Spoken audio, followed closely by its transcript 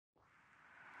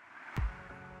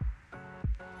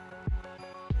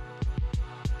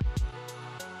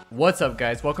What's up,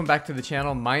 guys? Welcome back to the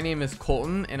channel. My name is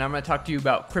Colton and I'm going to talk to you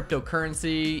about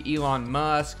cryptocurrency, Elon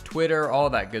Musk, Twitter, all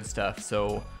that good stuff.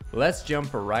 So let's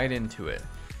jump right into it.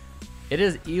 It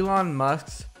is Elon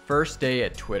Musk's first day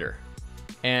at Twitter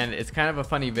and it's kind of a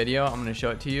funny video. I'm going to show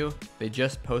it to you. They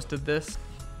just posted this.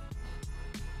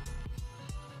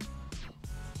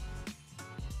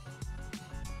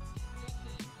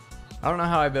 I don't know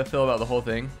how I feel about the whole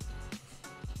thing.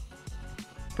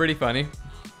 Pretty funny.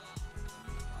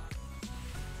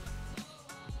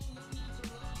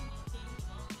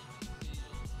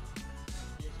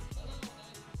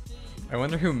 I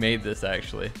wonder who made this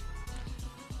actually.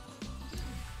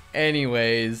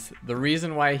 Anyways, the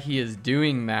reason why he is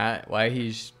doing that, why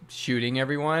he's shooting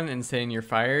everyone and saying you're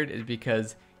fired, is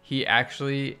because he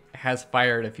actually has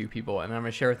fired a few people, and I'm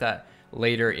gonna share that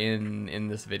later in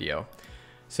this video.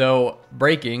 So,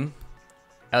 breaking,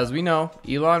 as we know,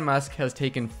 Elon Musk has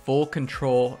taken full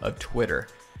control of Twitter.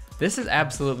 This is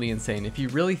absolutely insane. If you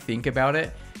really think about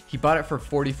it, he bought it for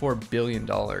 $44 billion.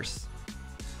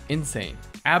 Insane.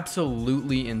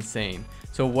 Absolutely insane.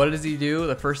 So what does he do?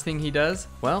 The first thing he does,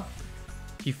 well,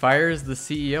 he fires the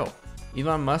CEO.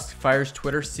 Elon Musk fires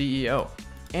Twitter CEO,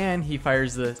 and he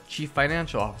fires the chief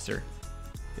financial officer.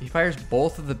 He fires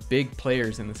both of the big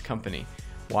players in this company.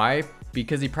 Why?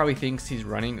 Because he probably thinks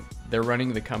they're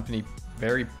running the company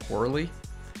very poorly.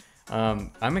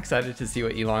 I'm excited to see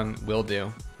what Elon will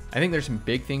do. I think there's some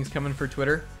big things coming for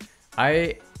Twitter.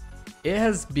 It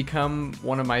has become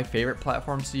one of my favorite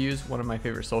platforms to use, one of my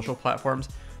favorite social platforms.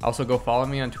 Also, go follow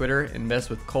me on Twitter,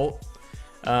 Invest with Colt,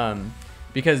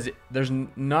 because there's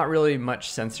not really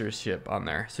much censorship on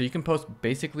there. So you can post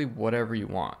basically whatever you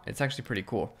want. It's actually pretty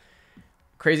cool.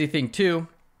 Crazy thing too,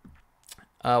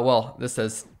 well, this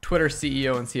says Twitter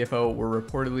CEO and CFO were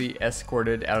reportedly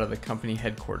escorted out of the company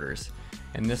headquarters.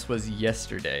 And this was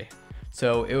yesterday.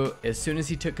 So as soon as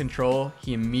he took control,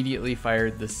 he immediately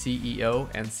fired the CEO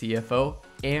and CFO,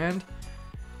 and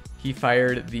he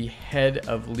fired the head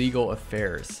of legal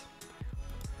affairs.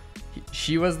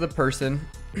 She was the person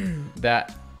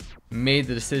that made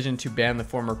the decision to ban the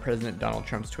former President Donald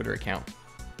Trump's Twitter account.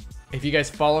 If you guys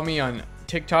follow me on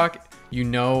TikTok, you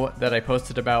know that I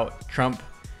posted about Trump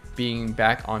being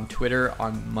back on Twitter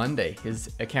on Monday. His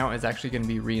account is actually going to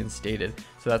be reinstated.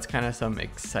 So that's kind of some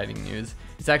exciting news.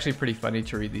 It's actually pretty funny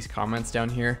to read these comments down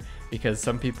here because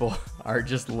some people are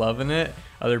just loving it.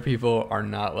 Other people are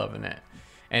not loving it.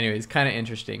 Anyways, kind of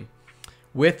interesting.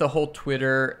 With the whole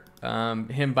Twitter,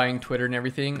 him buying Twitter and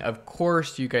everything, of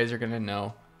course you guys are going to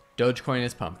know Dogecoin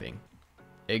is pumping.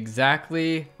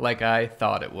 Exactly like I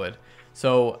thought it would.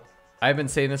 So I've been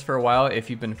saying this for a while. If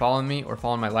you've been following me or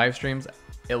following my live streams,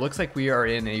 it looks like we are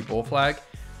in a bull flag,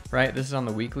 right? This is on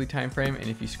the weekly time frame, and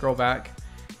if you scroll back,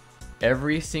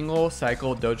 every single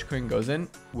cycle Dogecoin goes in,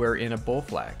 we're in a bull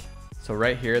flag. So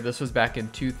right here, this was back in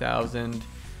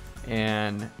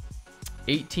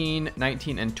 2018,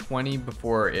 19, and 20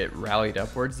 before it rallied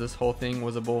upwards. This whole thing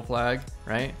was a bull flag,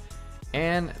 right?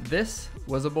 And this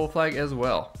was a bull flag as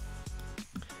well.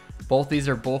 Both these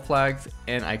are bull flags,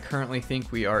 and I currently think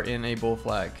we are in a bull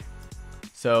flag.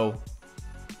 So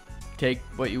take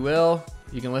what you will.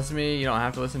 You can listen to me. You don't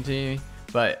have to listen to me.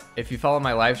 But if you follow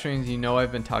my live streams, you know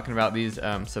I've been talking about these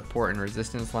support and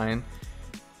resistance line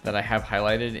that I have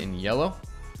highlighted in yellow.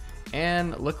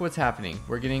 And look what's happening.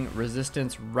 We're getting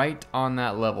resistance right on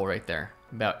that level right there.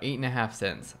 About 8.5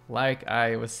 cents, like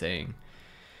I was saying.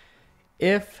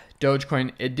 If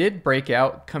Dogecoin, it did break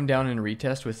out, come down and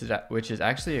retest, which is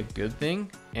actually a good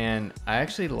thing. And I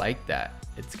actually like that.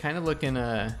 It's kind of looking,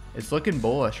 it's looking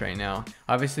bullish right now.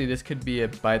 Obviously this could be a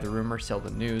buy the rumor, sell the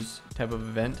news type of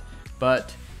event.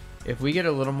 But if we get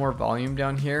a little more volume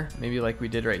down here, maybe like we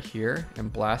did right here,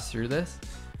 and blast through this,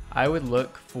 I would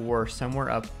look for somewhere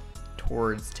up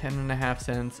towards 10.5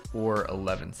 cents or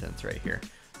 11 cents right here.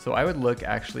 So I would look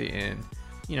actually in,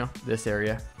 you know, this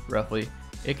area roughly.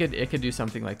 It could do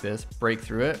something like this, break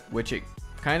through it, which it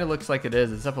kind of looks like it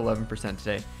is. It's up 11%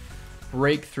 today.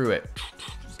 Break through it,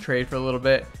 trade for a little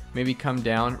bit, maybe come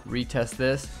down, retest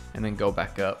this, and then go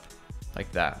back up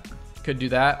like that. Could do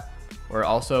that. Or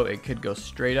also it could go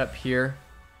straight up here,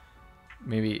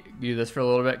 maybe do this for a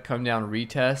little bit, come down,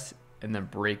 retest, and then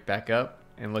break back up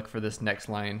and look for this next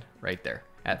line right there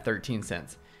at 13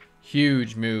 cents.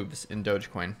 Huge moves in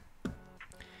Dogecoin.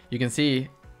 You can see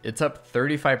it's up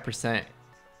 35%,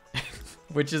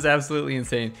 which is absolutely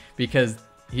insane because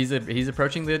he's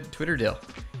approaching the Twitter deal.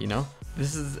 You know,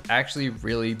 this is actually a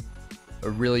really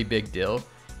big deal.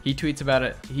 He tweets about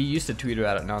it. He used to tweet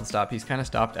about it nonstop. He's kind of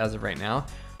stopped as of right now.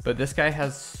 But this guy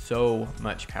has so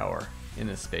much power in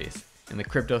this space, in the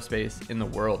crypto space, in the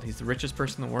world. He's the richest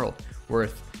person in the world,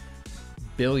 worth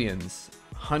billions,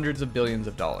 hundreds of billions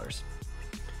of dollars.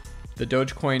 The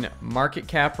Dogecoin market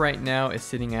cap right now is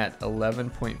sitting at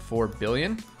 11.4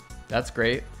 billion. That's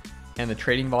great. And the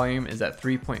trading volume is at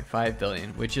 3.5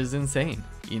 billion, which is insane.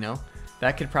 You know,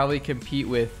 that could probably compete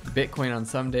with Bitcoin on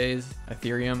some days,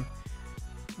 Ethereum.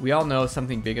 We all know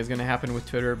something big is going to happen with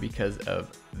Twitter because of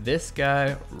this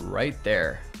guy right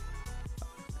there.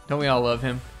 Don't we all love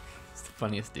him? He's the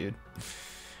funniest dude.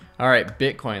 All right,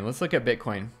 Bitcoin. Let's look at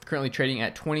Bitcoin. Currently trading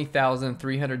at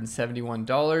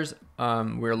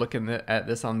 $20,371. We're looking at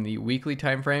this on the weekly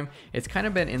time frame. It's kind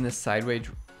of been in this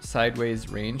sideways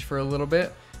range for a little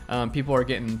bit. People are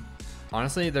getting,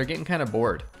 honestly, they're getting kind of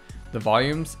bored. The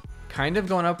volume's kind of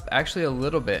going up actually a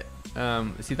little bit.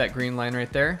 See that green line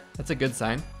right there? That's a good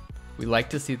sign. We like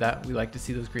to see that. We like to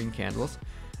see those green candles.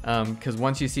 Because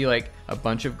once you see like a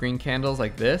bunch of green candles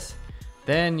like this,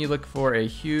 then you look for a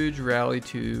huge rally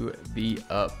to the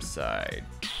upside.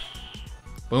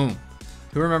 Boom.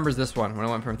 Who remembers this one when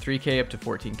it went from 3K up to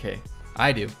 14K?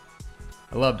 I do.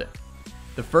 I loved it.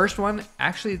 The first one,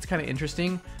 actually, it's kind of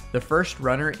interesting. The first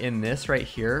runner in this right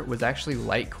here was actually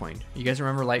Litecoin. You guys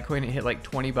remember Litecoin? It hit like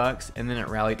 20 bucks and then it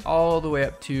rallied all the way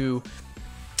up to,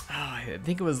 I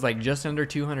think it was like just under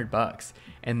 200 bucks.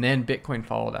 And then Bitcoin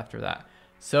followed after that.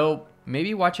 So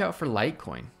maybe watch out for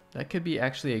Litecoin. That could be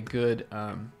actually a good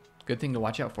thing to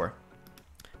watch out for.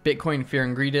 Bitcoin Fear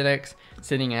and Greed Index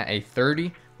sitting at a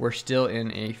 30. We're still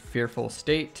in a fearful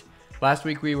state. Last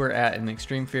week we were at an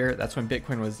extreme fear. That's when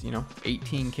Bitcoin was,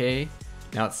 18K.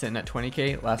 Now it's sitting at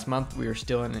 20K. Last month we were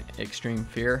still in extreme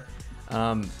fear.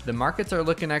 The markets are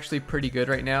looking actually pretty good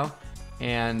right now,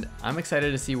 and I'm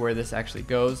excited to see where this actually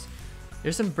goes.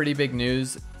 There's some pretty big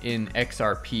news in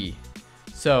XRP.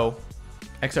 So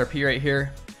XRP right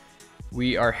here,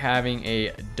 we are having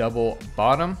a double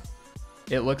bottom.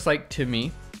 It looks like to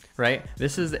me, right?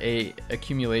 This is a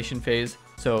accumulation phase.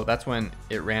 So that's when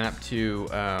it ran up to,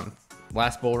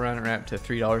 last bull run, it ran up to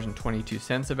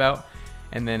 $3.22 about,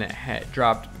 and then it had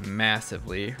dropped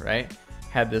massively, right?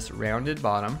 Had this rounded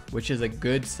bottom, which is a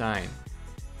good sign.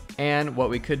 And what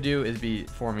we could do is be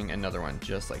forming another one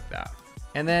just like that.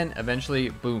 And then eventually,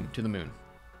 boom, to the moon.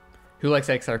 Who likes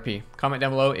XRP? Comment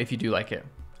down below if you do like it.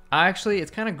 Actually,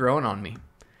 it's kind of growing on me.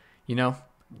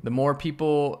 The more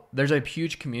people, there's a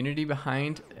huge community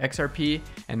behind XRP,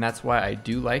 and that's why I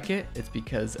do like it. It's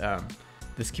because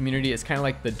this community is kind of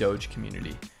like the Doge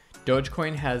community.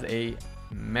 Dogecoin has a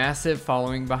massive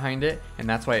following behind it, and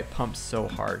that's why it pumps so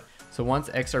hard. So once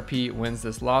XRP wins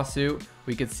this lawsuit,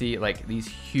 we could see like these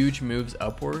huge moves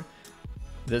upward.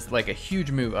 This like a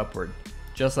huge move upward,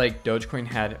 just like Dogecoin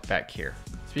had back here.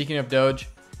 Speaking of Doge,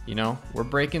 we're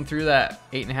breaking through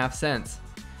that 8.5 cents.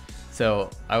 So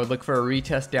I would look for a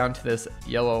retest down to this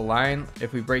yellow line.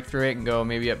 If we break through it and go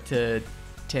maybe up to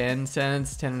 10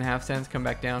 cents, 10.5 cents, come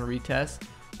back down, retest,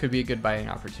 could be a good buying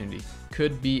opportunity.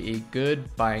 Could be a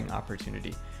good buying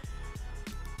opportunity.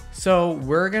 So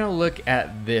we're gonna look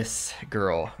at this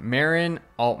girl, Marin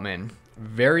Altman.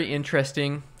 Very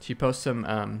interesting. She posts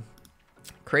some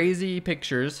crazy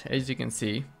pictures, as you can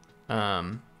see.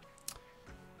 Yeah,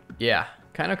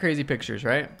 kind of crazy pictures,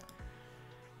 right?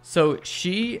 So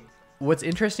what's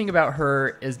interesting about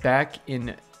her is back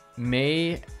in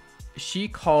May, she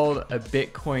called a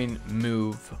Bitcoin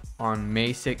move on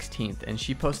May 16th, and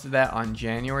she posted that on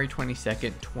January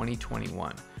 22nd,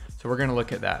 2021. So we're gonna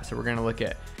look at that. So we're gonna look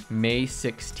at May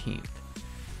 16th,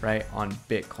 right, on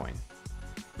Bitcoin.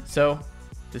 So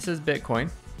this is Bitcoin,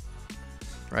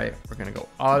 right? We're gonna go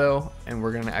auto, and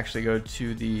we're gonna actually go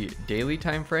to the daily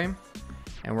time frame,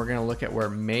 and we're gonna look at where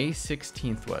May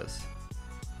 16th was.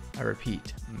 I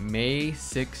repeat, May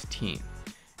 16th.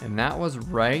 And that was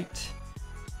right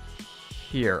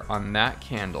here on that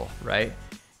candle, right?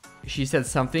 She said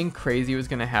something crazy was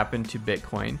gonna happen to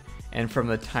Bitcoin. And from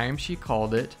the time she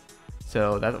called it,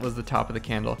 so that was the top of the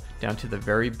candle, down to the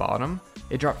very bottom,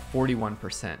 it dropped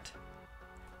 41%.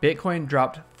 Bitcoin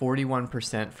dropped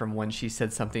 41% from when she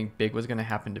said something big was gonna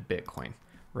happen to Bitcoin,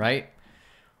 right?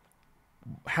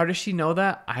 How does she know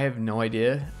that? I have no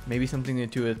idea. Maybe something to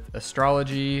do with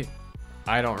astrology.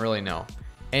 I don't really know.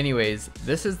 Anyways,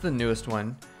 this is the newest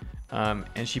one.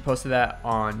 And she posted that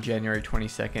on January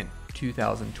 22nd,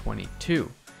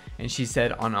 2022. And she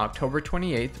said on October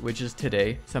 28th, which is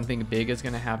today, something big is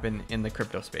going to happen in the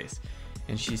crypto space.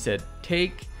 And she said,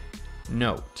 take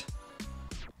note.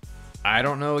 I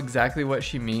don't know exactly what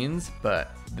she means,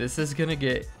 but this is going to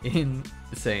get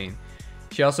insane.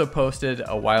 She also posted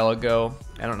a while ago,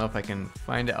 I don't know if I can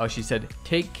find it. Oh, she said,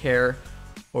 take care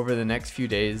over the next few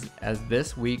days as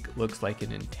this week looks like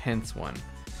an intense one.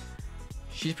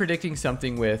 She's predicting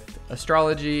something with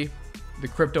astrology, the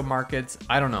crypto markets.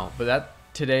 I don't know, but that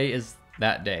today is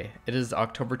that day. It is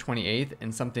October 28th,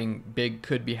 and something big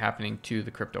could be happening to the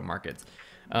crypto markets.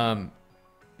 Elon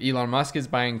Musk is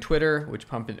buying Twitter,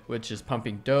 which is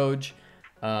pumping Doge.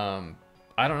 I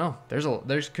don't know.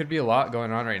 There's could be a lot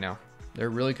going on right now. There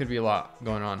really could be a lot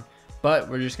going on, but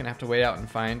we're just gonna have to wait out and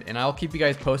find. And I'll keep you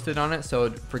guys posted on it. So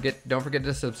don't forget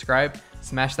to subscribe,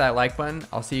 smash that like button.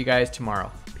 I'll see you guys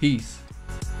tomorrow. Peace.